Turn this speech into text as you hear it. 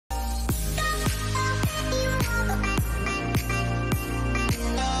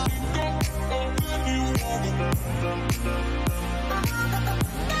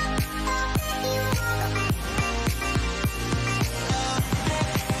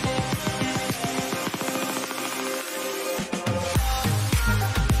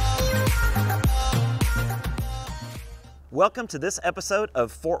Welcome to this episode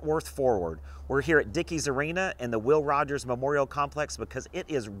of Fort Worth Forward. We're here at Dickies Arena in the Will Rogers Memorial Complex because it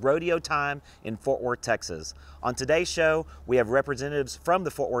is rodeo time in Fort Worth, Texas. On today's show, we have representatives from the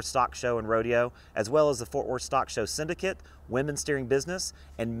Fort Worth Stock Show and Rodeo, as well as the Fort Worth Stock Show Syndicate, Women Steering Business,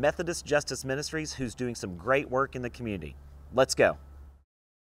 and Methodist Justice Ministries, who's doing some great work in the community. Let's go.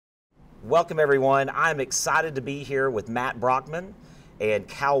 Welcome, everyone. I'm excited to be here with Matt Brockman and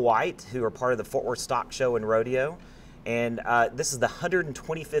Cal White, who are part of the Fort Worth Stock Show and Rodeo. And this is the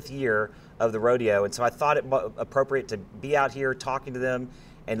 125th year of the rodeo, and so I thought it appropriate to be out here talking to them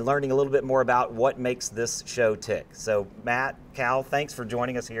and learning a little bit more about what makes this show tick. So Matt, Cal, thanks for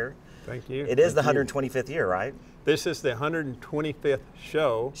joining us here. Thank you. It is the 125th year, right? This is the 125th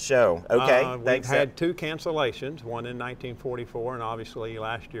show. Okay. We've had two cancellations, one in 1944 and obviously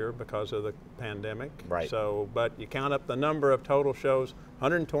last year because of the pandemic. Right. So, but you count up the number of total shows,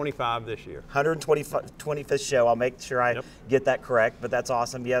 125 this year. 125th show. I'll make sure I get that correct, but that's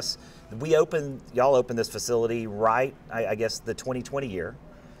awesome. Yes, y'all opened this facility right, I guess, the 2020 year.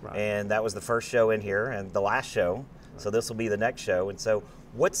 Right. And that was the first show in here and the last show. Right. So this will be the next show. And so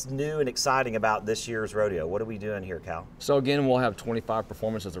what's new and exciting about this year's rodeo? What are we doing here, Cal? So again, we'll have 25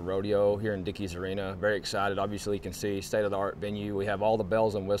 performances of rodeo here in Dickies Arena. Very excited. Obviously, you can see state-of-the-art venue. We have all the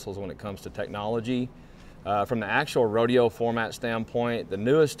bells and whistles when it comes to technology. From the actual rodeo format standpoint, the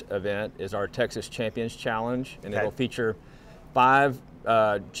newest event is our Texas Champions Challenge, and it'll feature 5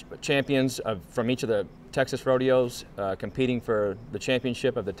 champions from each of the Texas rodeos competing for the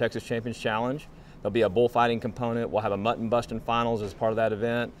championship of the Texas Champions Challenge. There'll be a bullfighting component. We'll have a mutton busting finals as part of that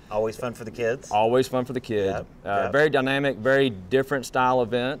event. Always fun for the kids. Always fun for the kids. Very dynamic, very different style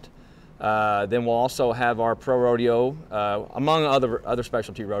event. Then we'll also have our pro rodeo, among other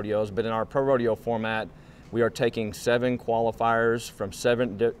specialty rodeos, but in our pro rodeo format, we are taking 7 qualifiers from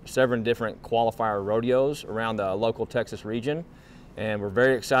 7 different qualifier rodeos around the local Texas region. And we're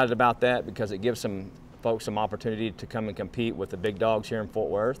very excited about that because it gives some folks some opportunity to come and compete with the big dogs here in Fort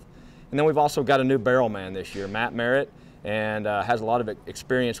Worth. And then we've also got a new barrel man this year, Matt Merritt, and has a lot of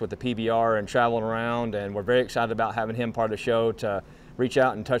experience with the PBR and traveling around, and we're very excited about having him part of the show to reach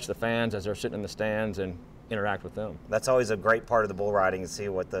out and touch the fans as they're sitting in the stands and interact with them. That's always a great part of the bull riding, and see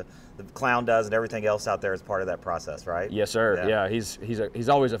what the clown does and everything else out there as part of that process, right? Yes, sir. Yeah, he's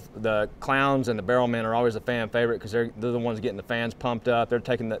always the clowns and the barrel men are always a fan favorite because they're the ones getting the fans pumped up. They're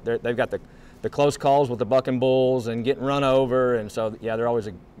taking they've got the close calls with the bucking bulls and getting run over, and so yeah, they're always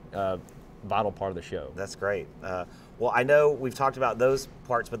a vital part of the show. That's great. Well, I know we've talked about those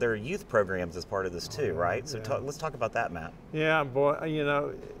parts, but there are youth programs as part of this too, right? So let's talk about that, Matt. Yeah, boy, you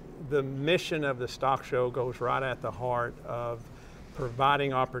know, the mission of the stock show goes right at the heart of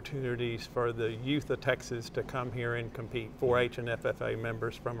providing opportunities for the youth of Texas to come here and compete, 4-H and FFA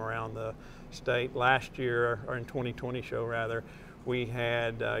members from around the state. Last year, or in 2020 show rather, we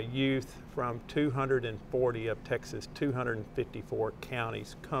had youth from 240 of Texas, 254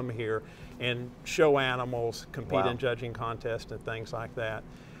 counties come here and show animals, compete in judging contests and things like that.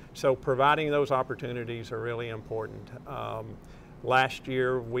 So providing those opportunities are really important. Last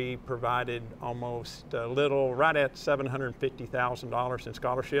year we provided almost right at $750,000 in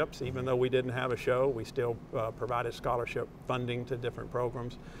scholarships. Even though we didn't have a show, we still provided scholarship funding to different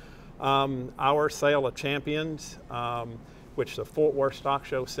programs. Our sale of champions, which the Fort Worth Stock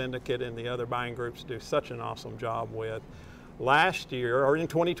Show Syndicate and the other buying groups do such an awesome job with. Last year, or in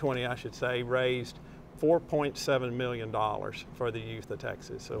 2020 I should say, raised $4.7 million for the youth of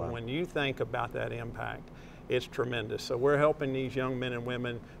Texas. So when you think about that impact, it's tremendous. So we're helping these young men and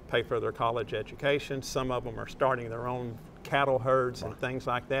women pay for their college education. Some of them are starting their own cattle herds and things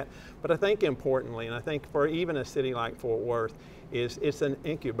like that. But I think importantly, and I think for even a city like Fort Worth, it's an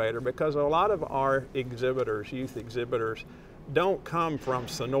incubator because a lot of our exhibitors, youth exhibitors, don't come from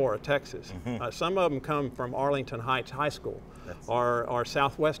Sonora, Texas. Some of them come from Arlington Heights High School or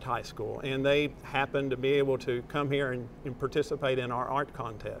Southwest High School, and they happen to be able to come here and participate in our art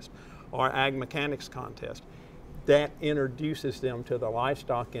contest, our ag mechanics contest. That introduces them to the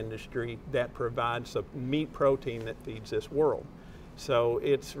livestock industry that provides the meat protein that feeds this world. So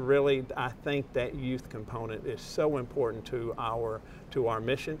it's really, I think that youth component is so important to our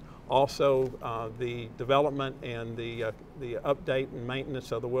mission. Also, the development and the update and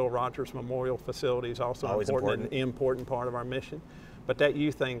maintenance of the Will Rogers Memorial Facility is also an important part of our mission. But that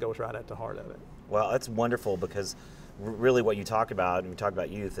youth thing goes right at the heart of it. Well, that's wonderful because really what you talk about, and we talk about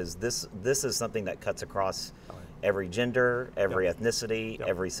youth, is this is something that cuts across every gender, every ethnicity,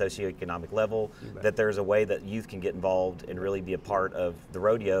 every socioeconomic level, that there's a way that youth can get involved and really be a part of the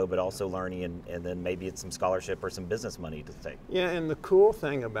rodeo, but also learning, and then maybe it's some scholarship or some business money to take. Yeah, and the cool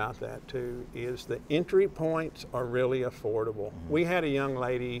thing about that too is the entry points are really affordable. We had a young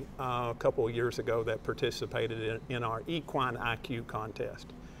lady a couple of years ago that participated in our equine IQ contest.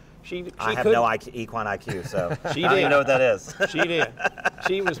 I have no equine IQ, so she I don't even know what that is. She did.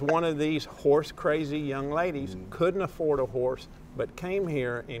 She was one of these horse-crazy young ladies, couldn't afford a horse, but came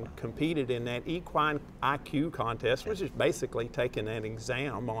here and competed in that equine IQ contest, which is basically taking an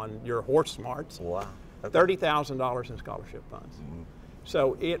exam on your horse smarts. Wow. Okay. $30,000 in scholarship funds.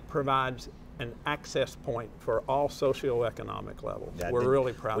 So it provides an access point for all socioeconomic levels. Yeah, We're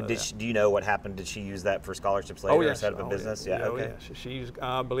really proud of that. Do you know what happened? Did she use that for scholarships later or set up a business? Yeah, okay. Yes. She's,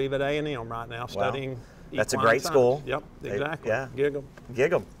 I believe, at A&M right now studying That's a equine great science. school. Yep, exactly. Yeah. Gig 'em.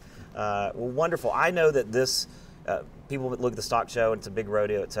 Gig 'em. Well, wonderful. I know that this, people look at the stock show and it's a big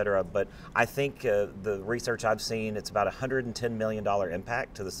rodeo, et cetera, but I think the research I've seen, it's about $110 million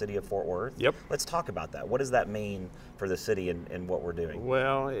impact to the city of Fort Worth. Yep. Let's talk about that. What does that mean for the city and what we're doing?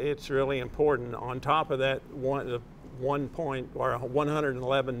 Well, it's really important. On top of that,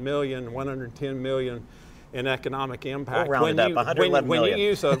 111 million, 110 million in economic impact. We'll round it up, 111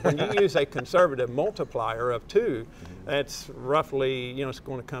 million. When you use a conservative multiplier of 2, that's roughly, it's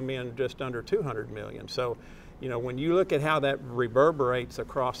going to come in just under 200 million. So, when you look at how that reverberates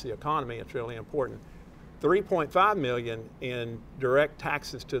across the economy, it's really important. 3.5 million in direct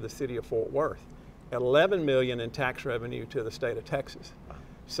taxes to the city of Fort Worth, 11 million in tax revenue to the state of Texas.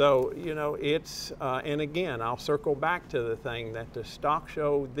 So, it's, and again, I'll circle back to the thing that the stock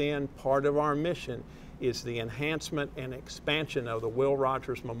show, then part of our mission is the enhancement and expansion of the Will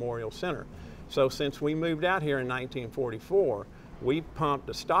Rogers Memorial Center. So since we moved out here in 1944,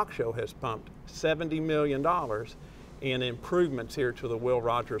 the stock show has pumped $70 million in improvements here to the Will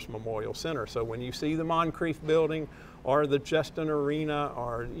Rogers Memorial Center. So when you see the Moncrief building or the Justin Arena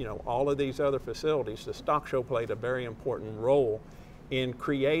or all of these other facilities, the stock show played a very important role in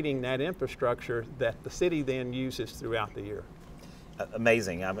creating that infrastructure that the city then uses throughout the year.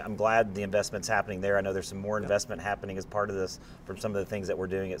 Amazing. I'm glad the investment's happening there. I know there's some more investment happening as part of this from some of the things that we're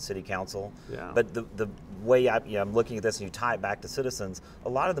doing at City Council. Yeah. But the way I'm looking at this, and you tie it back to citizens, a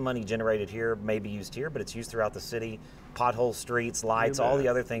lot of the money generated here may be used here, but it's used throughout the city, potholes, streets, lights, all the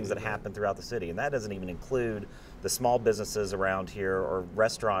other things that happen throughout the city. And that doesn't even include the small businesses around here or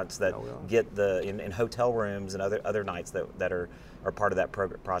restaurants that get in hotel rooms and other nights that are part of that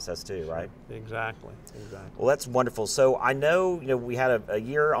process too, right? Exactly. Well, that's wonderful. So I know we had a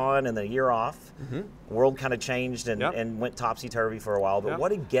year on and then a year off. World kind of changed and went topsy-turvy for a while, but what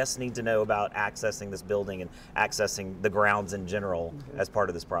do guests need to know about accessing this building and accessing the grounds in general as part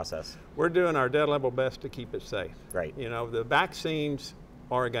of this process? We're doing our dead level best to keep it safe. Right. The vaccines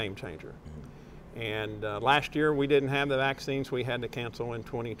are a game changer. And last year we didn't have the vaccines, we had to cancel in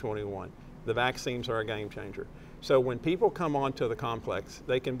 2021. The vaccines are a game changer. So when people come onto the complex,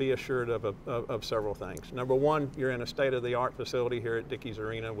 they can be assured of several things. Number one, you're in a state-of-the-art facility here at Dickies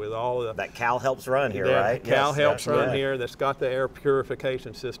Arena with all the... That Cal helps run here, right? Cal helps run here, that's got the air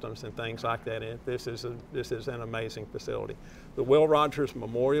purification systems and things like that in it. This is an amazing facility. The Will Rogers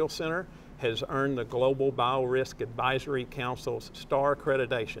Memorial Center has earned the Global Biorisk Advisory Council's STAR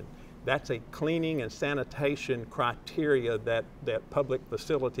accreditation. That's a cleaning and sanitation criteria that public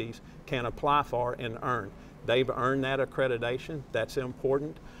facilities can apply for and earn. They've earned that accreditation. That's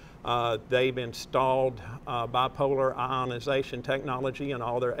important. They've installed bipolar ionization technology in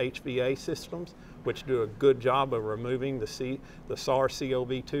all their HVA systems, which do a good job of removing the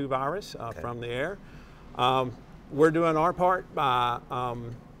SARS-CoV-2 virus from the air. We're doing our part by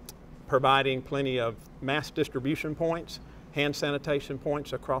providing plenty of mass distribution points, hand sanitation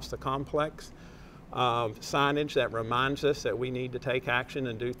points across the complex, signage that reminds us that we need to take action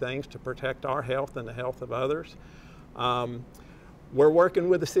and do things to protect our health and the health of others. We're working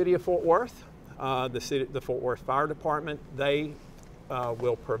with the City of Fort Worth, the Fort Worth Fire Department. They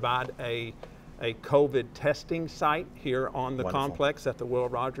will provide a COVID testing site here on the complex at the Will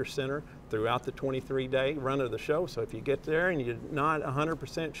Rogers Center throughout the 23-day run of the show. So if you get there and you're not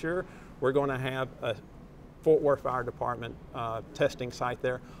 100% sure, we're going to have a Fort Worth Fire Department testing site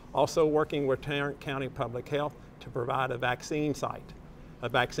there. Also working with Tarrant County Public Health to provide a vaccine site, a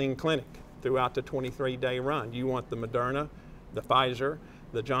vaccine clinic throughout the 23-day run. You want the Moderna, the Pfizer,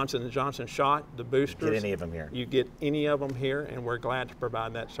 the Johnson & Johnson shot, the boosters. Get any of them here. You get any of them here, and we're glad to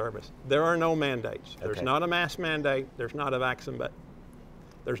provide that service. There are no mandates. Okay. There's not a mask mandate. There's not a vaccination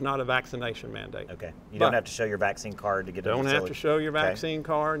mandate. Okay. You don't have to show your vaccine card to get in the facility. Don't have to show your vaccine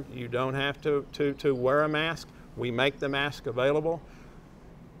card. You don't have to wear a mask. We make the mask available.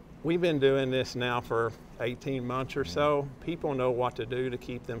 We've been doing this now for 18 months or so. People know what to do to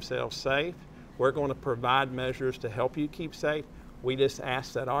keep themselves safe. We're going to provide measures to help you keep safe. We just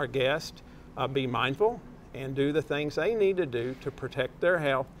ask that our guests be mindful and do the things they need to do to protect their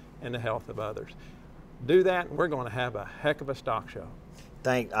health and the health of others. Do that, and we're going to have a heck of a stock show.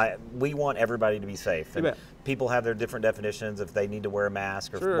 We want everybody to be safe. And people have their different definitions if they need to wear a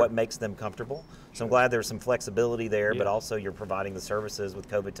mask or what makes them comfortable. So I'm glad there's some flexibility there, but also you're providing the services with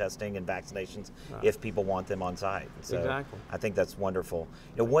COVID testing and vaccinations if people want them on site. So exactly. I think that's wonderful.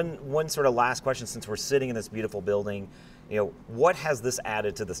 You know, one sort of last question, since we're sitting in this beautiful building, you know, what has this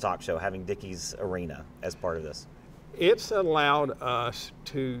added to the stock show, having Dickies Arena as part of this? It's allowed us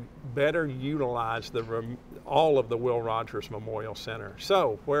to better utilize all of the Will Rogers Memorial Center.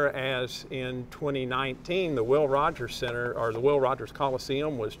 So whereas in 2019 the Will Rogers Center, or the Will Rogers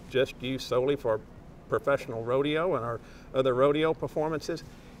Coliseum, was just used solely for professional rodeo and our other rodeo performances,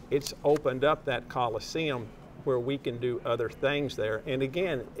 it's opened up that Coliseum where we can do other things there, and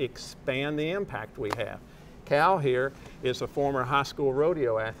again, expand the impact we have. Cal here is a former high school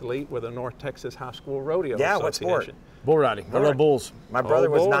rodeo athlete with the North Texas High School Rodeo Association. What sport? Bull riding. I love bulls. My brother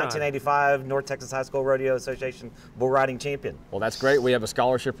was 1985 North Texas High School Rodeo Association bull riding champion. Well, that's great. We have a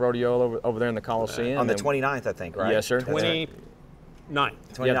scholarship rodeo over there in the Coliseum. On the 29th, I think, right? Yes, sir. 29th.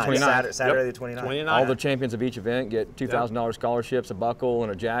 29th. Saturday the 29th. All the champions of each event get $2,000 scholarships, a buckle,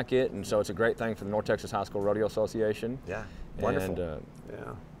 and a jacket, and so it's a great thing for the North Texas High School Rodeo Association. Yeah, wonderful. And,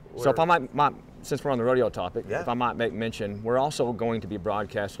 so if I might, since we're on the rodeo topic, if I might make mention, we're also going to be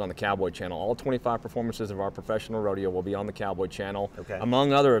broadcasted on the Cowboy Channel. All 25 performances of our professional rodeo will be on the Cowboy Channel,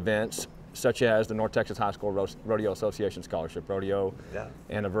 among other events such as the North Texas High School Rodeo Association Scholarship Rodeo,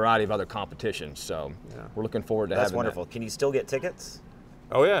 and a variety of other competitions. So we're looking forward to having that. That's wonderful. Can you still get tickets?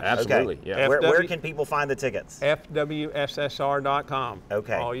 Oh, yeah. Absolutely. Okay. Yeah. Where can people find the tickets? FWSSR.com.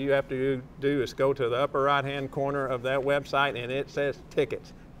 Okay. All you have to do is go to the upper right-hand corner of that website, and it says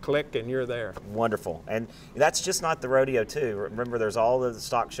tickets. Click and you're there. Wonderful. And that's just not the rodeo too. Remember, there's all the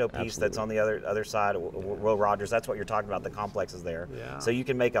stock show piece that's on the other side of Will Rogers. That's what you're talking about, the complexes there. Yeah. So you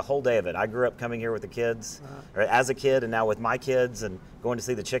can make a whole day of it. I grew up coming here with the kids, or as a kid, and now with my kids, and going to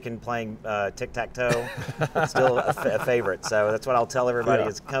see the chicken playing tic-tac-toe. Still a favorite. So that's what I'll tell everybody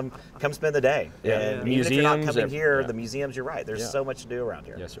is come spend the day. And even if you're not coming here, the museums, you're right. There's so much to do around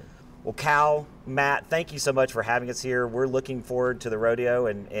here. Yes, sir. Well, Cal, Matt, thank you so much for having us here. We're looking forward to the rodeo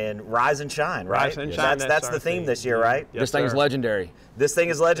and rise and shine, right? Rise and shine. That's the theme this year, right? Yes, this thing is legendary. This thing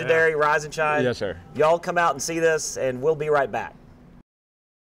is legendary, rise and shine. Yes, sir. Y'all come out and see this, and we'll be right back.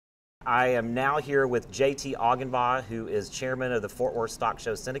 I am now here with JT Augenbaugh, who is chairman of the Fort Worth Stock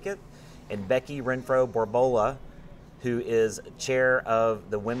Show Syndicate, and Becky Renfro-Borbola, who is chair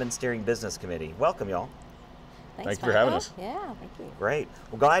of the Women's Steering Business Committee. Welcome, y'all. Thanks for having us. Yeah, thank you. Great.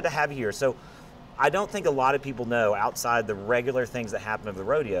 Well, glad to have you here. So I don't think a lot of people know, outside the regular things that happen of the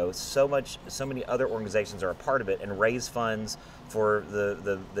rodeo, so many other organizations are a part of it and raise funds for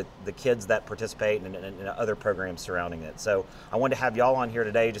the kids that participate and other programs surrounding it. So I wanted to have y'all on here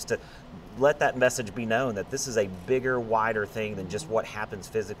today just to let that message be known that this is a bigger, wider thing than just what happens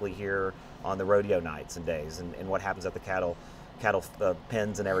physically here on the rodeo nights and days and what happens at the cattle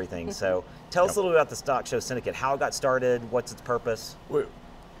pens and everything. So tell us a little bit about the Stock Show Syndicate, how it got started, what's its purpose?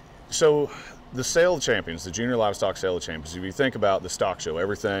 So the Sale of Champions, the Junior Livestock Sale of Champions, if you think about the stock show,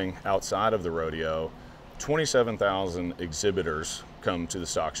 everything outside of the rodeo, 27,000 exhibitors come to the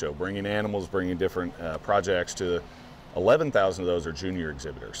stock show, bringing animals, bringing different projects to 11,000 of those are junior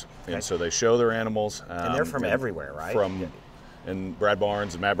exhibitors. And so they show their animals. And they're from everywhere, right? And Brad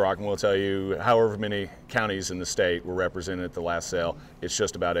Barnes and Matt Brockman will tell you however many counties in the state were represented at the last sale. It's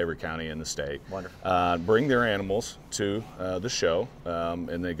just about every county in the state. Wonderful. Bring their animals to the show,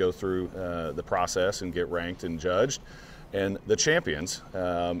 and they go through the process and get ranked and judged. And the champions,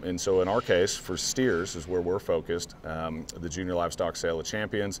 and so in our case, for steers is where we're focused, the Junior Livestock Sale of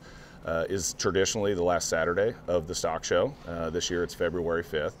Champions is traditionally the last Saturday of the stock show. This year it's February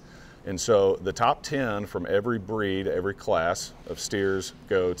 5th. And so the top 10 from every breed, every class of steers,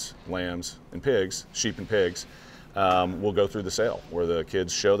 goats, lambs, and pigs, sheep and pigs, will go through the sale where the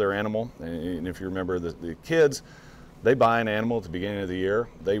kids show their animal. And if you remember, the kids, they buy an animal at the beginning of the year.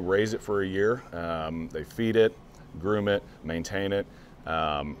 They raise it for a year. They feed it, groom it, maintain it.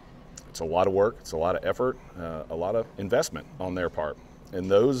 It's a lot of work. It's a lot of effort, a lot of investment on their part. And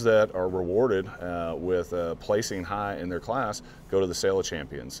those that are rewarded with placing high in their class go to the Sale of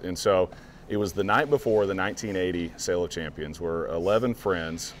Champions. And so it was the night before the 1980 Sale of Champions where 11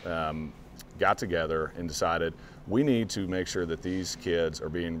 friends got together and decided we need to make sure that these kids are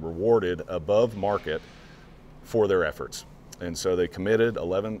being rewarded above market for their efforts. And so they committed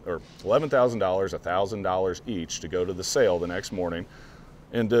 $11,000, $1,000 each to go to the sale the next morning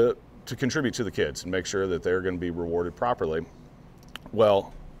and to contribute to the kids and make sure that they're going to be rewarded properly.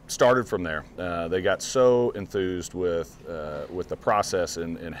 Well, started from there. They got so enthused with the process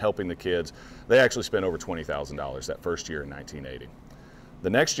and helping the kids. They actually spent over $20,000 that first year in 1980. The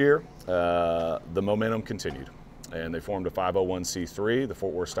next year, the momentum continued, and they formed a 501c3, the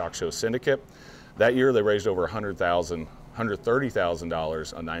Fort Worth Stock Show Syndicate. That year, they raised over $130,000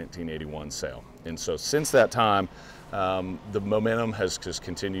 on 1981 sale. And so since that time, the momentum has just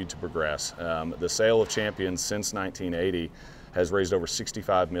continued to progress. The sale of champions since 1980 has raised over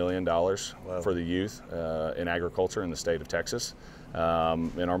 $65 million for the youth in agriculture in the state of Texas.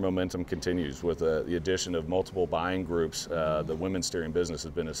 And our momentum continues with the addition of multiple buying groups. The women's steering business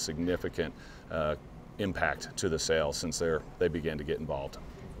has been a significant impact to the sale since they began to get involved.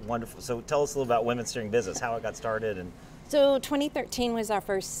 Wonderful. So tell us a little about women's steering business, how it got started. And so 2013 was our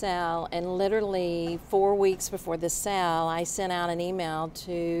first sale, and literally 4 weeks before the sale, I sent out an email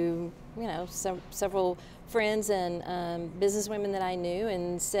to several friends and businesswomen that I knew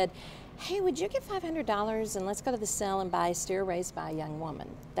and said, hey, would you give $500 and let's go to the sale and buy a steer raised by a young woman.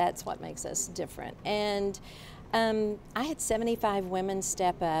 That's what makes us different. And I had 75 women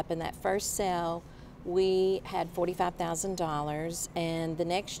step up in that first sale. We had $45,000, and the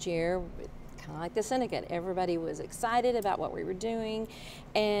next year, kind of like the syndicate, everybody was excited about what we were doing,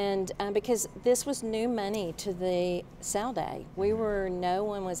 and because this was new money to the sale day. No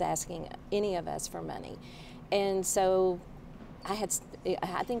one was asking any of us for money, and so I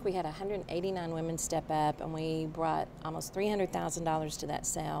think we had 189 women step up, and we brought almost $300,000 to that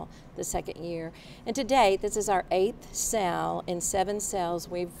sale the second year. And to date, this is our 8th sale. In 7 sales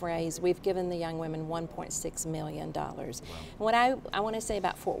we've given the young women $1.6 million. Wow. And what I want to say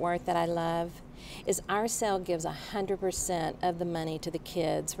about Fort Worth that I love is our sale gives 100% of the money to the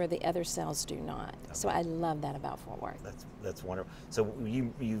kids, where the other sales do not. Okay. So I love that about Fort Worth. That's wonderful. So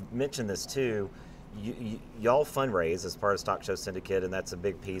you mentioned this too. Y'all fundraise as part of Stock Show Syndicate, and that's a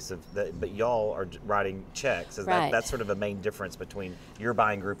big piece of that, but y'all are writing checks. That's sort of a main difference between your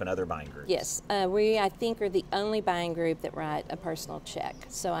buying group and other buying groups. Yes, we, I think, are the only buying group that write a personal check.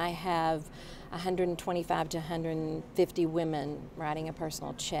 So I have 125 to 150 women writing a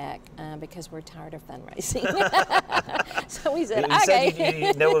personal check because we're tired of fundraising. So we said,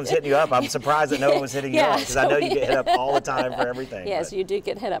 okay. No one was hitting you up. I'm surprised that no one was hitting you up, because I know you get hit up all the time for everything. Yes, you do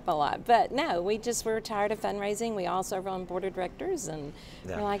get hit up a lot. But no, we're tired of fundraising. We all serve on board of directors, and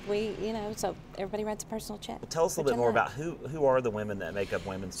we're like, so everybody writes a personal check. Well, tell us a little bit more about who are the women that make up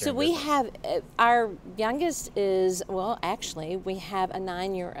women's steering business? So we have, our youngest is, well, actually, we have a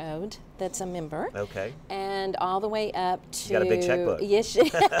 9-year-old that's a member. Okay. And all the way up to... You got a big checkbook. Yes.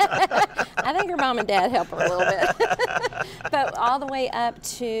 I think her mom and dad help her a little bit. But all the way up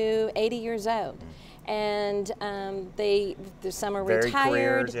to 80 years old. And some are varied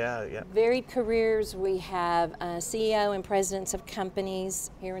retired. Careers, Varied careers. We have CEO and presidents of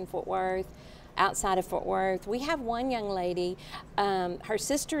companies here in Fort Worth. Outside of Fort Worth. We have one young lady, her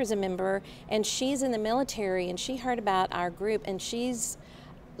sister is a member, and she's in the military, and she heard about our group, and she's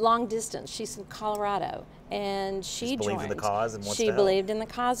long distance. She's in Colorado, and she believed in the cause and wants to She help. believed in the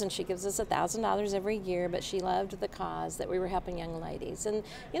cause, and she gives us $1,000 every year, but she loved the cause that we were helping young ladies. And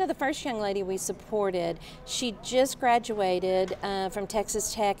the first young lady we supported, she just graduated from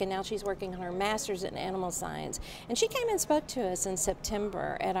Texas Tech, and now she's working on her master's in animal science. And she came and spoke to us in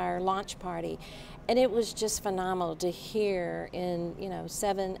September at our launch party, and it was just phenomenal to hear in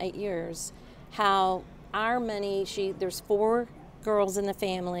 7-8 years how our money, there's 4 girls in the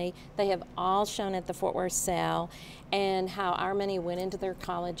family. They have all shown at the Fort Worth sale, and how our money went into their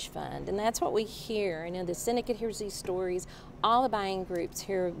college fund. And that's what we hear. The syndicate hears these stories. All the buying groups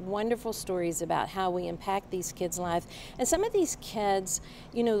hear wonderful stories about how we impact these kids' lives. And some of these kids,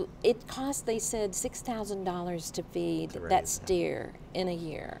 it costs, they said, $6,000 to feed that steer in a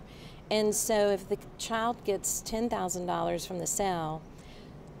year. And so if the child gets $10,000 from the sale,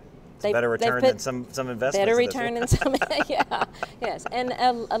 better return than some investments. Better return than some, yes. And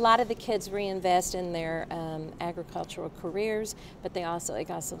a lot of the kids reinvest in their agricultural careers, but it also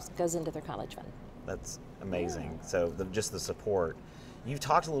goes into their college fund. That's amazing. So just the support. You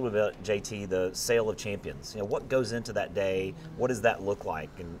talked a little bit about, JT, the sale of champions. What goes into that day? What does that look like?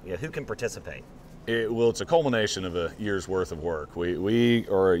 And who can participate? It's a culmination of a year's worth of work. We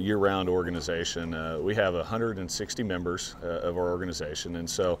are a year-round organization. We have 160 members of our organization, and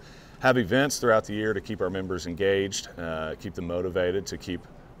so have events throughout the year to keep our members engaged, keep them motivated, to keep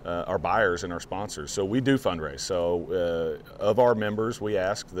our buyers and our sponsors. So we do fundraise. So of our members, we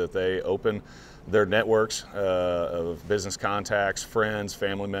ask that they open their networks of business contacts, friends,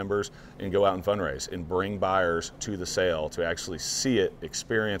 family members, and go out and fundraise and bring buyers to the sale to actually see it,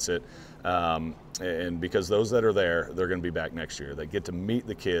 experience it. And because those that are there, they're going to be back next year. They get to meet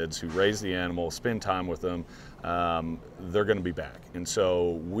the kids who raise the animal, spend time with them. They're going to be back. And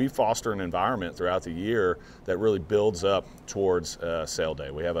so we foster an environment throughout the year that really builds up towards sale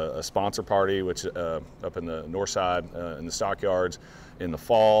day. We have a sponsor party, which up in the north side in the stockyards in the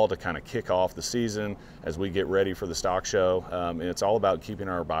fall to kind of kick off the season as we get ready for the stock show. And it's all about keeping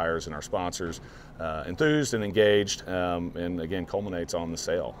our buyers and our sponsors enthused and engaged, and again culminates on the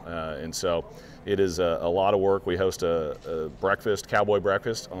sale. And so it is a lot of work. We host a breakfast, cowboy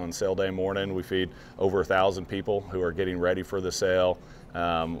breakfast on sale day morning. We feed over 1,000 people who are getting ready for the sale.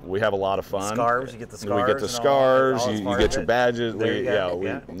 We have a lot of fun. Scarves, you get the scarves. We get the scarves. You get your badges.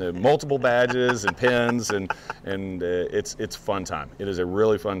 We multiple badges and pins, and it's fun time. It is a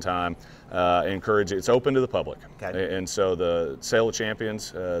really fun time. Encourage it. It's open to the public. Okay. And so the Sale of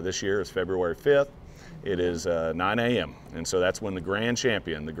Champions this year is February 5th. It is 9 a.m. And so that's when the grand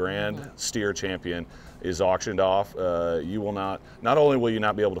champion, the grand steer champion, is auctioned off. You will not only will you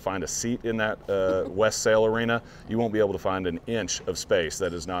not be able to find a seat in that West Sale Arena, you won't be able to find an inch of space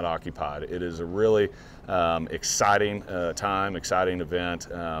that is not occupied. It is a really exciting time, exciting event,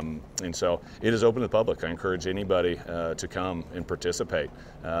 and so it is open to the public. I encourage anybody to come and participate.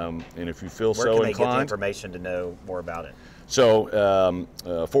 And if you feel Where so can they inclined, get the information to know more about it? So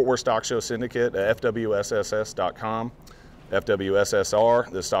Fort Worth Stock Show Syndicate, FWSSS.com.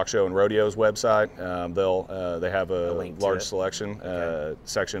 FWSSR, the Stock Show and Rodeos website. They have a large selection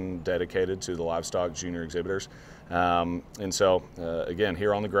section dedicated to the livestock junior exhibitors. And so again,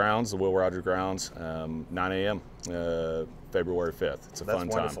 here on the grounds, the Will Rogers grounds, 9 a.m. February 5th. It's a fun time.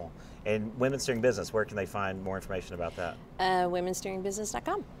 That's wonderful. And Women's Steering Business, where can they find more information about that?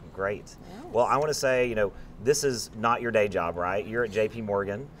 WomenSteeringBusiness.com. Great. Yes. Well, I want to say, this is not your day job, right? You're at J.P.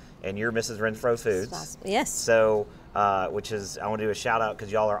 Morgan, and you're Mrs. Renfro Foods. Yes. So, which is, I want to do a shout out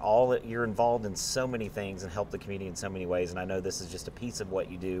because y'all are you're involved in so many things and help the community in so many ways. And I know this is just a piece of what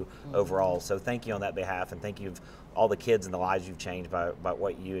you do overall. So thank you on that behalf, and thank you all the kids and the lives you've changed by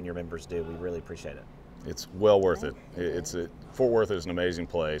what you and your members do. We really appreciate it. It's well worth it. Fort Worth is an amazing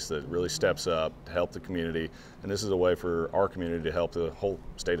place that really steps up to help the community, and this is a way for our community to help the whole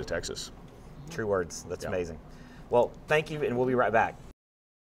state of Texas. True words. That's amazing. Well, thank you, and we'll be right back.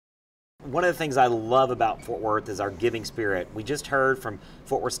 One of the things I love about Fort Worth is our giving spirit. We just heard from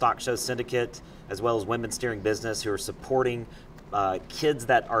Fort Worth Stock Show Syndicate, as well as Women's Steering Business, who are supporting kids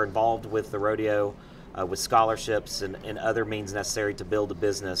that are involved with the rodeo with scholarships and other means necessary to build a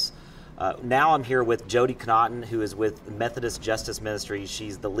business. Now I'm here with Jody Connaughton, who is with Methodist Justice Ministries.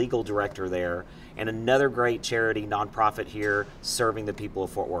 She's the legal director there, and another great charity nonprofit here serving the people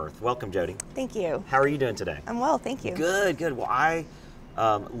of Fort Worth. Welcome, Jody. Thank you. How are you doing today? I'm well, thank you. Good, good. Well, I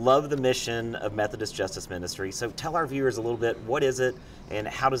love the mission of Methodist Justice Ministry. So tell our viewers a little bit, what is it and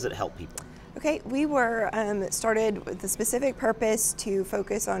how does it help people? Okay, we were started with the specific purpose to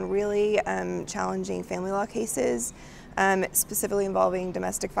focus on really challenging family law cases, specifically involving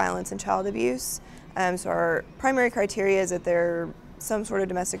domestic violence and child abuse. So our primary criteria is that there's some sort of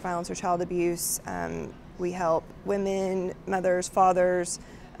domestic violence or child abuse. We help women, mothers, fathers,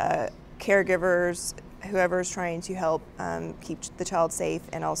 caregivers, whoever's trying to help keep the child safe,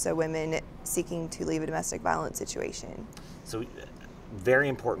 and also women seeking to leave a domestic violence situation. So very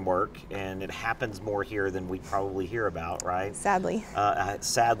important work, and it happens more here than we probably hear about, right? Sadly.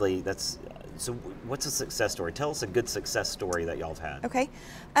 Sadly, so what's a success story? Tell us a good success story that y'all have had. Okay.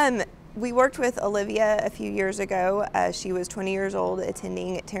 We worked with Olivia a few years ago. She was 20 years old,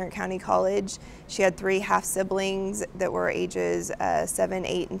 attending Tarrant County College. She had 3 half-siblings that were ages 7,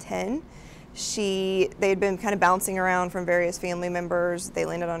 8, and 10. They had been kind of bouncing around from various family members. They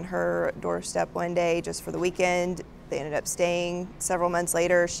landed on her doorstep one day just for the weekend. They ended up staying. Several months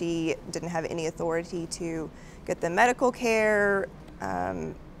later, she didn't have any authority to get them medical care,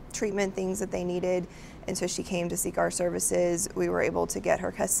 treatment, things that they needed, and so she came to seek our services. We were able to get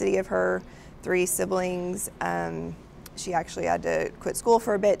her custody of her 3 siblings. She actually had to quit school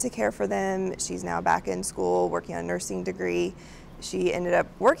for a bit to care for them. She's now back in school, working on a nursing degree. She ended up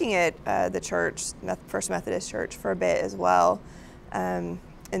working at the church, First Methodist Church, for a bit as well. And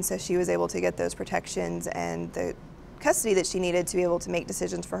so she was able to get those protections and the custody that she needed to be able to make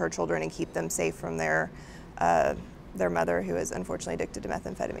decisions for her children and keep them safe from their mother, who is unfortunately addicted to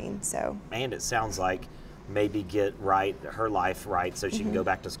methamphetamine. So. And it sounds like maybe get her life right so she can go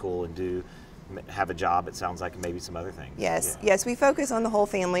back to school and do have a job, it sounds like, and maybe some other things. Yes, yes, we focus on the whole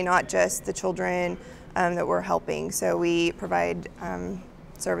family, not just the children that we're helping. So we provide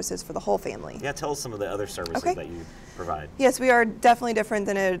services for the whole family. Yeah, tell us some of the other services that you provide. Yes, we are definitely different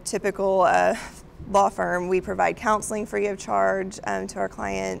than a typical law firm. We provide counseling free of charge to our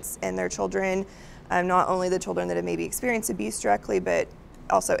clients and their children, not only the children that have maybe experienced abuse directly, but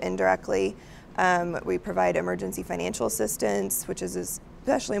also indirectly. We provide emergency financial assistance, which is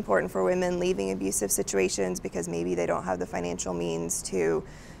especially important for women leaving abusive situations because maybe they don't have the financial means to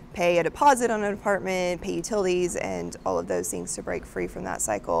pay a deposit on an apartment, pay utilities, and all of those things to break free from that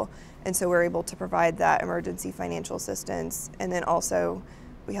cycle. And so we're able to provide that emergency financial assistance. And then also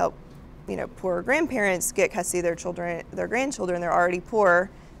we help, poor grandparents get custody of their children, their grandchildren. They're already poor,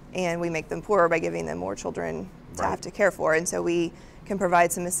 and we make them poorer by giving them more children to have to care for. And so we can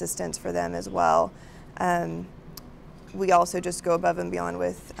provide some assistance for them as well. We also just go above and beyond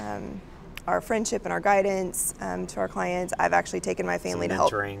with our friendship and our guidance to our clients. I've actually taken my family to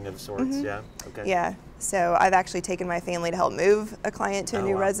help. Mentoring of sorts, yeah? Okay. Yeah, so I've actually taken my family to help move a client to a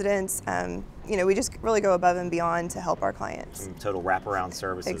new residence. We just really go above and beyond to help our clients. Some total wraparound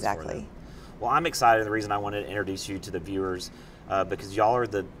services. Exactly. For them. Well, I'm excited. The reason I wanted to introduce you to the viewers, because y'all are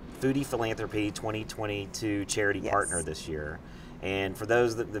the Foodie Philanthropy 2022 charity partner this year. And for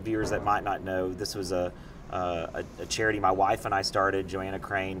those the viewers that might not know, this was a charity my wife and I started, Joanna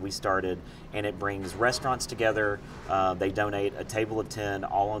Crane, we started, and it brings restaurants together. They donate a table of 10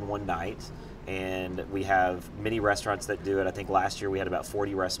 all on one night, and we have many restaurants that do it. I think last year we had about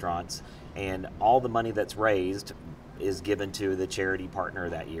 40 restaurants, and all the money that's raised is given to the charity partner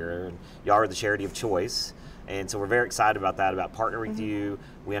that year. And y'all are the charity of choice. And so we're very excited about that, about partnering with you.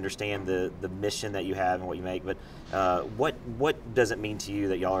 We understand the mission that you have and what you make, but what does it mean to you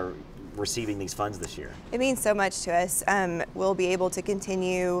that y'all are receiving these funds this year? It means so much to us. We'll be able to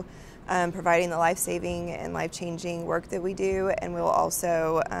continue providing the life-saving and life-changing work that we do, and we'll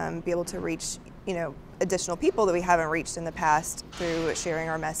also be able to reach additional people that we haven't reached in the past through sharing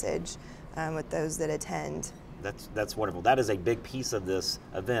our message with those that attend. That's wonderful. That is a big piece of this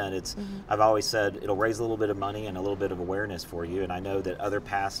event. It's I've always said it'll raise a little bit of money and a little bit of awareness for you, and I know that other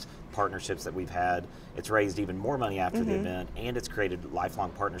past partnerships that we've had, it's raised even more money after the event, and it's created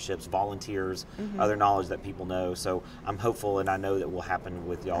lifelong partnerships, volunteers, other knowledge that people know. So I'm hopeful, and I know that will happen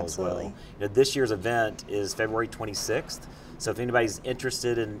with y'all as well. This year's event is February 26th. So if anybody's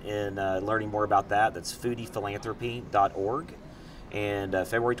interested in learning more about that, that's foodiephilanthropy.org. And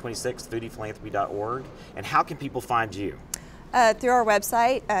February 26th, foodiephilanthropy.org. And how can people find you? Through our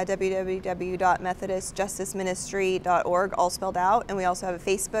website, www.methodistjusticeministry.org, all spelled out. And we also have a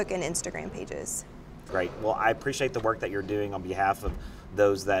Facebook and Instagram pages. Great. Well, I appreciate the work that you're doing on behalf of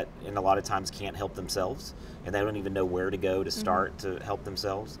those that, in a lot of times, can't help themselves, and they don't even know where to go to start to help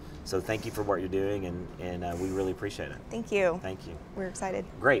themselves. So thank you for what you're doing, and we really appreciate it. Thank you. Thank you. We're excited.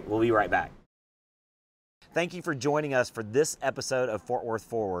 Great. We'll be right back. Thank you for joining us for this episode of Fort Worth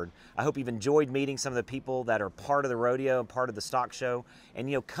Forward. I hope you've enjoyed meeting some of the people that are part of the rodeo and part of the stock show.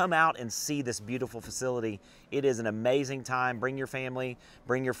 And come out and see this beautiful facility. It is an amazing time. Bring your family,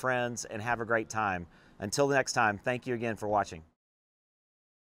 bring your friends, and have a great time. Until the next time, thank you again for watching.